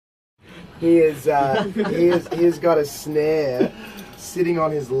he has got a snare sitting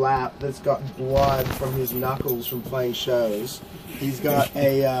on his lap that's got blood from his knuckles from playing shows. He's got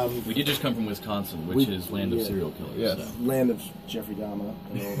a... we did just come from Wisconsin, which is land of serial killers. Yes, so. land of Jeffrey Dahmer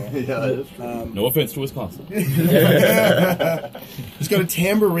and all that. Yeah, that is true. No offense to Wisconsin. He's got a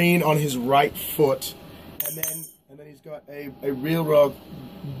tambourine on his right foot, and then he's got a Real Rock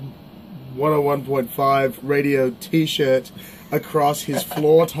 101.5 radio T-shirt across his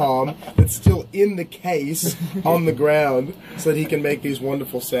floor tom that's still in the case on the ground, so that he can make these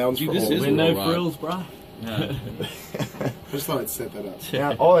wonderful sounds for all. With no frills, brah. I just thought I'd set that up.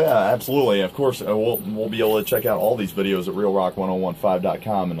 Yeah. Oh yeah, absolutely. Of course, we'll be able to check out all these videos at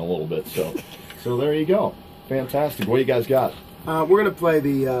realrock1015.com in a little bit. So there you go. Fantastic. What do you guys got? We're gonna play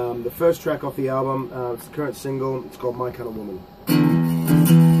the first track off the album. It's the current single. It's called "My Kind of Woman."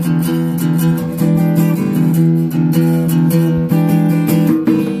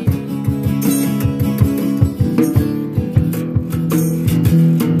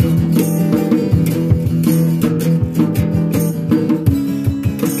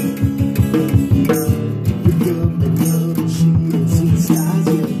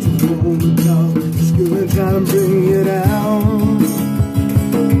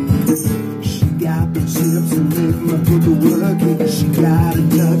 She got a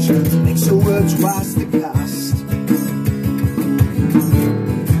touch, makes her work twice the cost.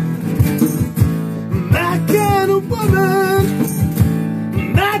 My kind of woman,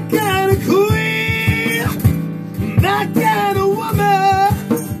 my kind of queen, my kind of woman.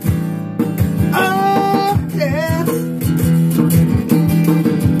 Oh yeah.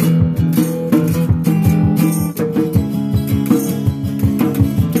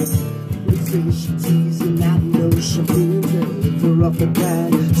 They say she teasing, I know she feels it. Up and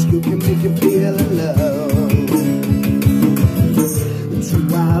down, skill can make you feel alone. Too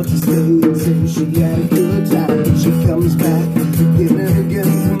wild to stay and say she had a good time, but she comes back again and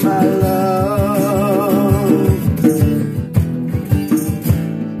again for my love.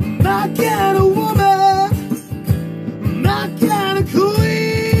 My kind of woman, my kind of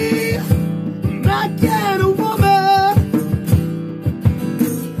queen, my kind of woman.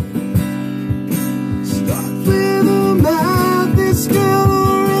 Start with a mouth. It's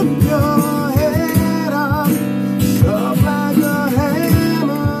gonna rip your head off, soft like a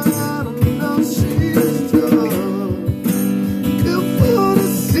hammer, and I know she's tough. Good for the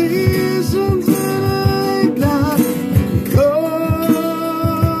seasons and late night conversation.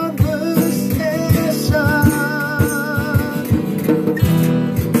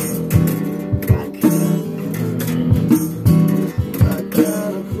 My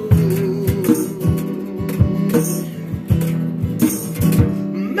kind of queen.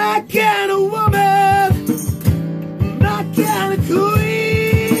 My kind of woman, my kind of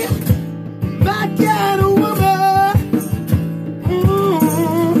queen, my kind of woman.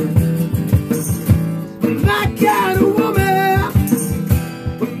 My kind of woman,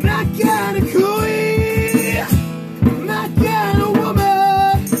 my kind of queen, my kind of woman.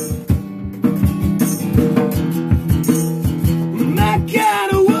 My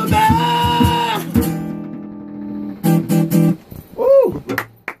kind of woman. Woo!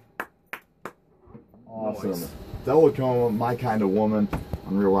 Awesome. Dellacoma, My Kind of Woman,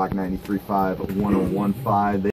 on Real Rock 93.5, 101.5.